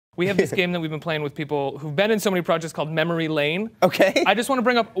We have this game that we've been playing with people who've been in so many projects called Memory Lane. Okay. I just want to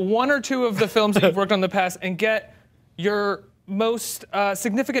bring up one or two of the films that you've worked on in the past and get your most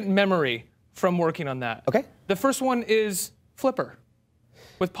significant memory from working on that. Okay. The first one is Flipper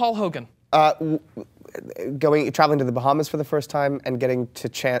with Paul Hogan. Traveling to the Bahamas for the first time and getting to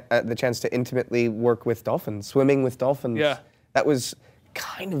the chance to intimately work with dolphins, swimming with dolphins. Yeah. That was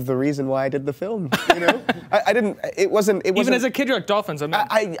kind of the reason why I did the film, you know? It wasn't. Even as a kid, you're like, dolphins, I'm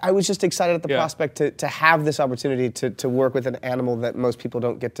in. I was just excited at the prospect to have this opportunity to work with an animal that most people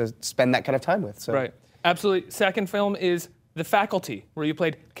don't get to spend that kind of time with. So. Right. Absolutely. Second film is The Faculty, where you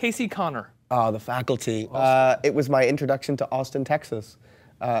played Casey Connor. Oh, The Faculty. It was my introduction to Austin, Texas.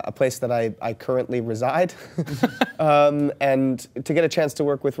 A place that I currently reside. And to get a chance to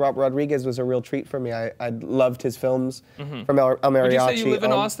work with Rob Rodriguez was a real treat for me. I loved his films from El Mariachi. Would you say you live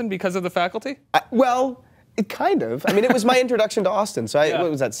in Austin because of The Faculty? Well, kind of. I mean, it was my introduction to Austin. So what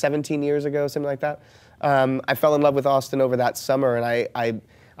was that, 17 years ago, something like that? I fell in love with Austin over that summer, and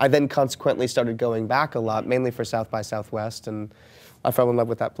I then consequently started going back a lot, mainly for South by Southwest, and I fell in love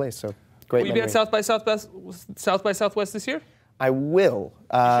with that place, so great Will you memory. be at South by Southwest this year? I will.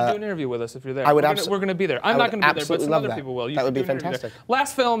 You should do an interview with us if you're there. I would We're going to be there. I'm not going to be there, but some other people will. That would be fantastic.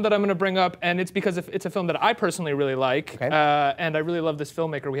 Last film that I'm going to bring up, and it's because it's a film that I personally really like, and I really love this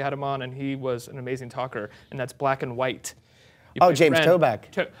filmmaker. We had him on, and he was an amazing talker, and that's Black and White. James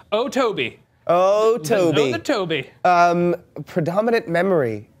Toback. Oh, Toby. Oh, Toby. Oh, the Toby. Predominant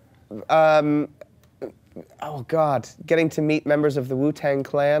memory. Oh, God. Getting to meet members of the Wu-Tang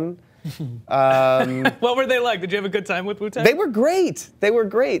Clan. What were they like? Did you have a good time with Wu-Tang? They were great. They were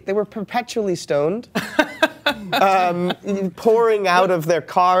great. They were perpetually stoned. Pouring out of their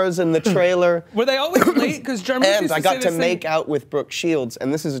cars in the trailer. Were they always late? Because Jarmusch used to I got to make out with Brooke Shields,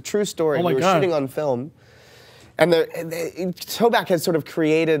 and this is a true story. Oh my we were God. shooting on film, and Toback has sort of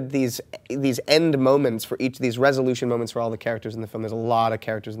created these end moments for each of these resolution moments for all the characters in the film. There's a lot of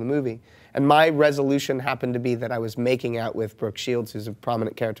characters in the movie. And my resolution happened to be that I was making out with Brooke Shields, who's a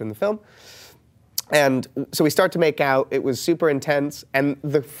prominent character in the film. And so we start to make out. It was super intense, and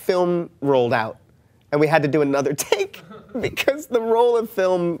the film rolled out. And we had to do another take because the roll of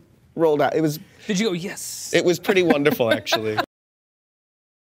film rolled out. It was. Did you go, yes? It was pretty wonderful, actually.